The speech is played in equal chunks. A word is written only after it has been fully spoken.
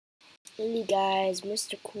Hey guys,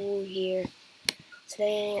 Mr. Cool here.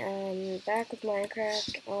 Today I'm back with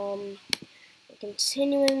Minecraft.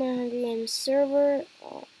 Continuing my Hunger Games server,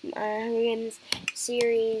 my Hunger Games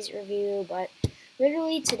series review. But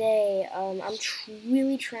literally today, I'm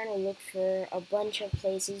really trying to look for a bunch of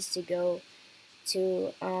places to go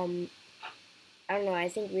to. I don't know. I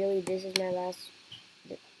think really this is my last.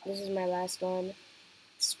 This is my last one.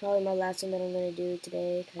 This is probably my last one that I'm gonna do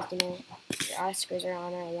today because the Oscars are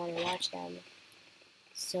on and I want to watch them.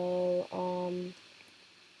 So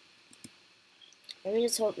let me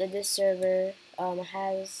just hope that this server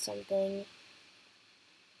has something.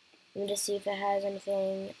 Let me just see if it has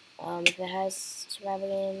anything. If it has survival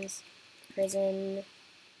games, prison,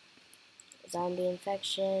 zombie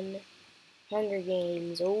infection, Hunger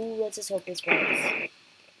Games. Oh, let's just hope this works.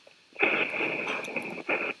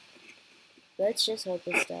 Let's just hope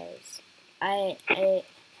this does. I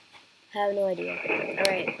have no idea.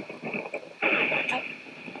 Alright.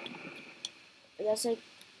 That's like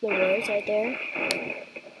the words right there.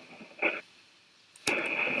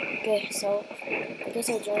 Okay, so I guess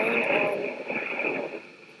I'll join.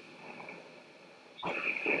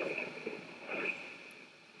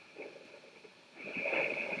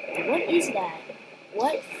 What is that?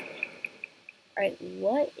 What? Alright,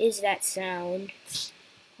 what is that sound?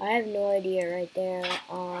 I have no idea right there.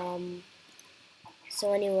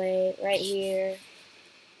 So anyway, right here.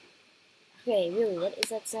 Okay, really, what is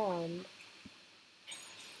that sound?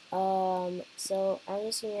 So I'm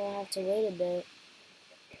just gonna have to wait a bit.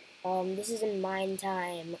 This is in mine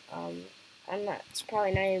time. It's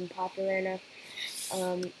probably not even popular enough.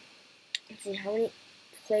 Let's see, how many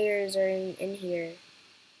players are in here?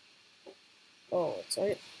 Oh, it's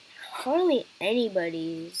only, hardly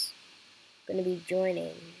anybody's gonna be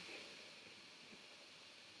joining.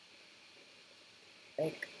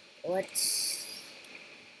 Like, what's...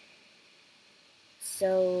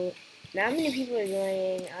 So, not many people are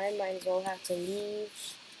joining. I might as well have to leave.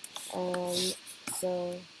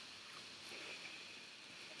 So...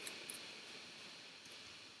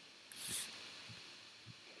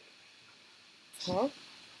 Huh?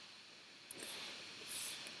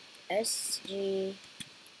 SG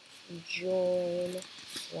join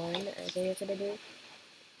 1, I think that's what I do.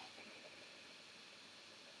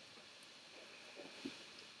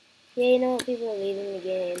 Yeah, you know what, people are leaving the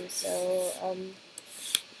game, so, I'm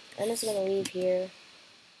just gonna leave here.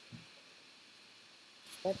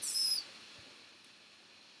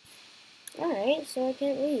 Alright, so I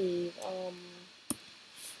can't leave,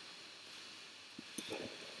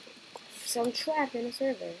 so I'm trapped in a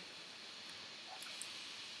server.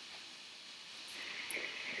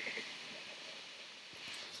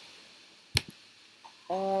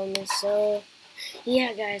 So,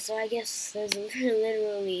 yeah guys, so I guess there's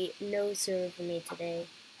literally no server for me today.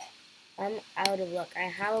 I'm out of luck. I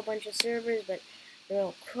have a bunch of servers, but they're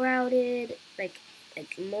all crowded. Like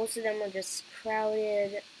most of them are just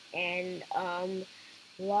crowded, and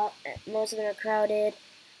most of them are crowded.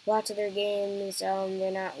 Lots of their games,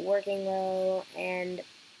 they're not working well, and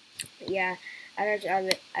yeah, I've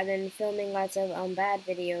been filming lots of bad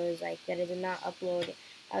videos like that I did not upload.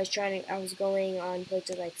 I was going on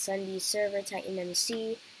places like Sunday's server, Titan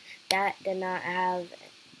MC, that did not have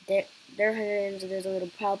their hundreds. There's a little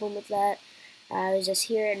problem with that. I was just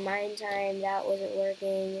here in mine time, that wasn't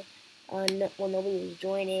working. Well, nobody was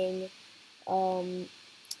joining. And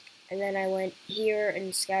then I went here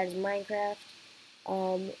and Sky's Minecraft.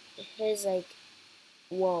 His like,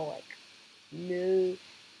 whoa, like no,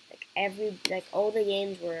 like all the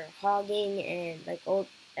games were hogging and like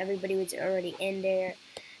everybody was already in there.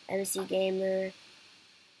 MC Gamer,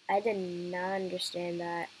 I did not understand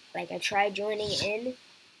that. Like I tried joining in,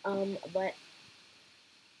 but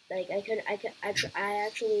like I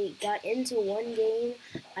actually got into one game.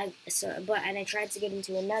 And I tried to get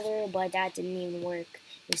into another, but that didn't even work.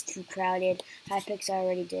 It was too crowded. Hypixel I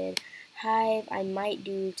already did. Hive I might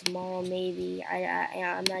do tomorrow maybe.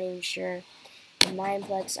 I'm not even sure. And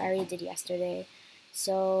Mineplex I already did yesterday.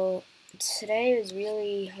 So today is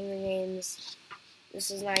really Hunger Games. This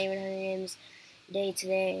is not even Hunger Games day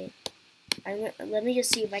today. Let me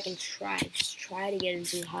just see if I can just try to get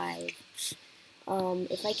into Hive.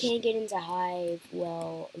 If I can't get into Hive,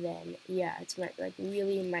 well, then, yeah, it's my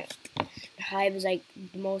Hive is, like,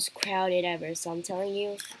 the most crowded ever, so I'm telling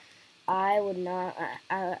you, I would not,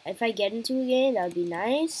 if I get into a game, that would be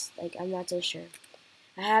nice, like, I'm not so sure.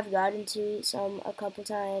 I have got into some a couple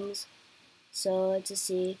times, so let's just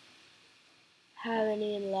see. Have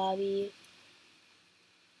any in lobby?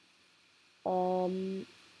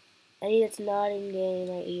 Any that's not in game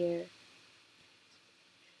right here.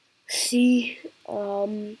 See,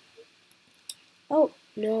 Oh,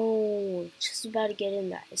 no. Just about to get in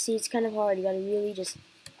that. See, it's kind of hard. You gotta really just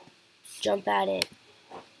jump at it.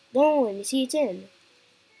 No, and you see it's in.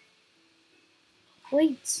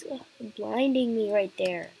 Wait, it's blinding me right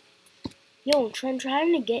there. Yo, I'm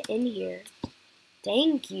trying to get in here.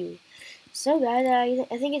 Thank you. So guys,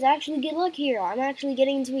 I think it's actually good luck here. I'm actually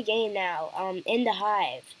getting into a game now. In the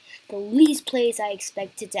Hive, the least place I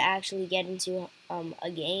expected to actually get into a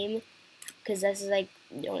game, because this is like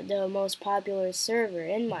the most popular server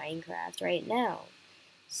in Minecraft right now.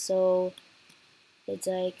 So it's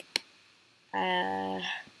like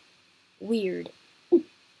weird.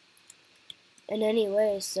 And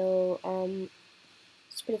anyway, so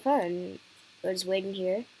it's pretty fun. We're just waiting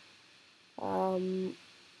here.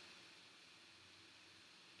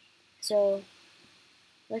 So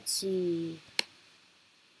let's see.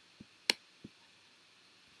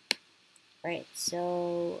 Right,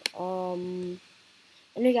 so,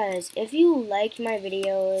 anyway guys, if you liked my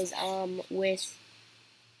videos, with,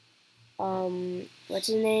 what's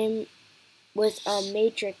his name? With,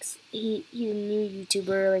 Matrix, he's a new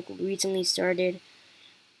YouTuber, like, recently started,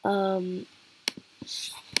 like,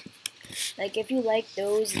 if you like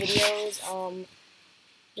those videos,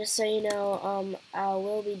 just so you know, I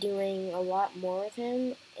will be doing a lot more with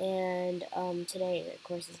him, and, today, of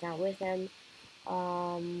course, is not with him,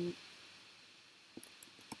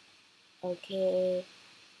 okay.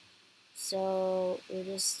 So we're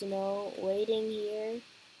just, waiting here.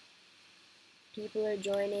 People are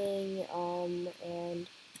joining, and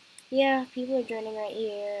yeah, people are joining right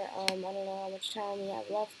here. I don't know how much time we have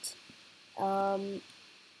left.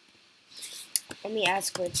 Let me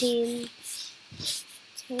ask for a team.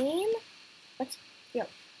 Team? What? Yo.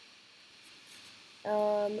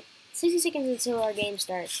 60 seconds until our game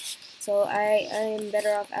starts. So I am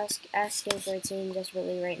better off asking for a team just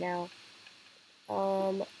really right now.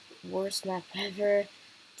 Worst map ever.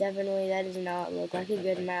 Definitely, that does not look like a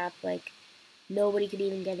good map. Like, nobody could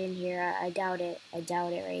even get in here. I doubt it. I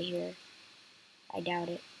doubt it right here. I doubt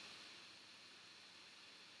it.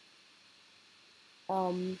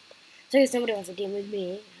 So if somebody wants to game with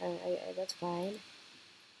me, that's fine.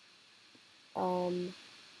 So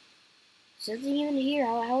nothing even here.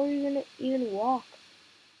 How are you gonna even walk?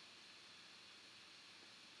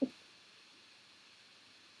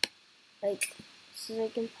 Like, this is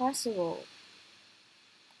like impossible.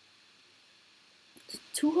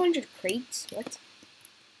 200 crates? What?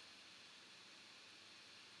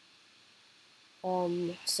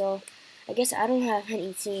 So I guess I don't have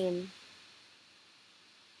any team.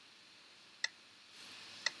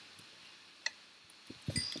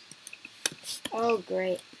 Oh,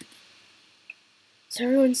 great. So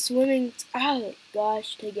everyone's swimming, oh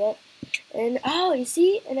gosh, to get, and oh, you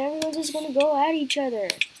see? And everyone's just gonna go at each other.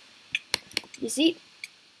 You see?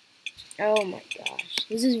 Oh my gosh.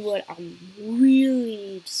 This is what I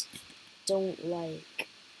really just don't like.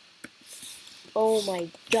 Oh my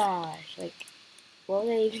gosh. Like, what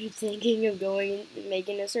was I even thinking of going and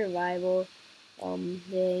making a survival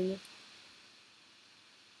thing?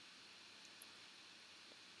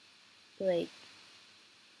 Like,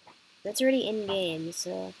 that's already in game,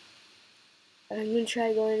 so I'm gonna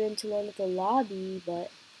try going into one with a lobby,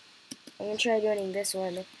 but I'm gonna try joining this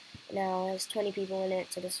one. Now it has 20 people in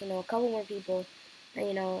it, so just a couple more people,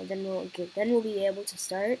 and then we'll be able to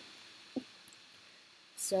start.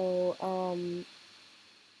 So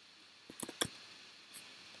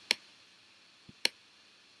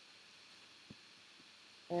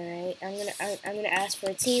alright, I'm gonna ask for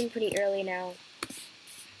a team pretty early now.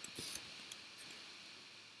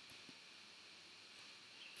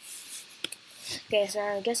 Okay, so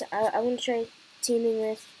I guess I'm gonna try teaming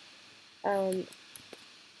with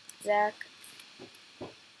Zach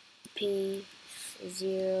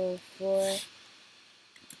P04.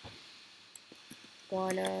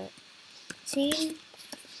 Wanna team?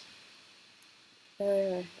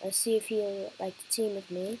 Let's see if he'll like to team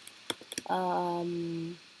with me.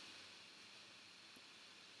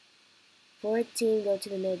 14, go to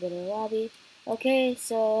the middle of the lobby. Okay,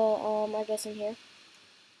 so I guess I'm here.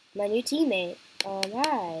 My new teammate.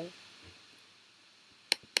 Hi.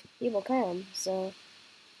 He will come. So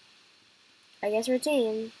I guess we're a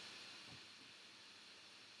team.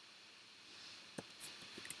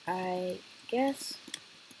 I guess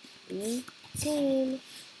we team.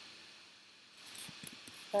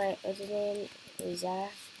 Alright, what's his name?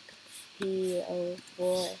 Zach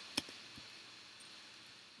P04.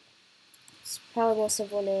 It's probably the most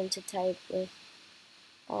simple name to type with.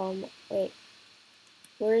 Wait.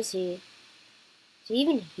 Where is he? Is he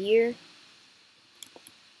even here?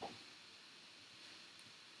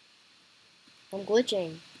 I'm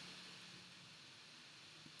glitching.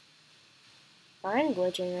 I'm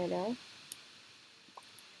glitching right now.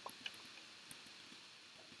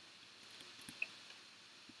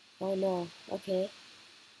 Oh no, okay.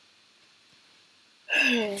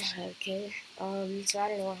 Okay, so I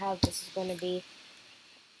don't know how this is gonna be.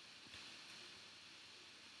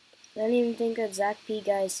 I don't even think that Zach P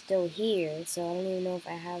guy is still here, so I don't even know if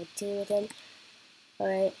I have a team with him.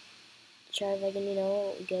 Alright, try if I can,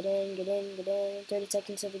 get in. 30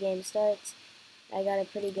 seconds till the game starts. I got a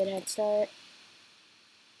pretty good head start.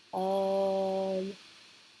 Um,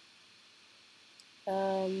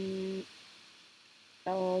 um,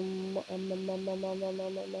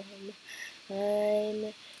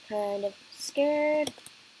 I'm kind of scared.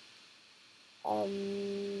 I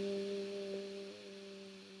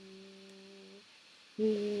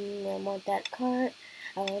want that cart.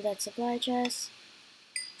 I want that supply chest.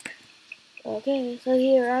 Okay, so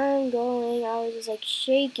here I'm going. I was just like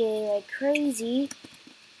shaking like crazy.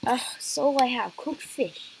 So I have cooked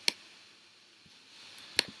fish.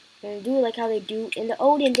 I'm gonna do it like how they do in the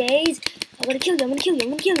olden days. I'm gonna kill you, I'm gonna kill you, I'm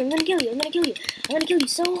gonna kill you, I'm gonna kill you, I'm gonna kill you. I'm gonna kill you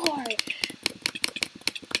so hard.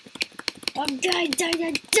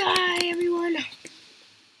 Die, everyone.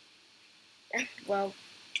 Well,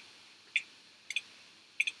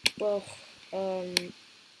 well,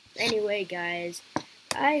 anyway, guys,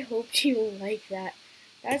 I hope you like that.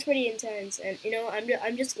 That's pretty intense, and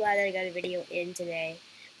I'm just glad that I got a video in today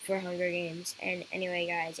for Hunger Games. And anyway,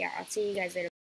 guys, yeah, I'll see you guys later.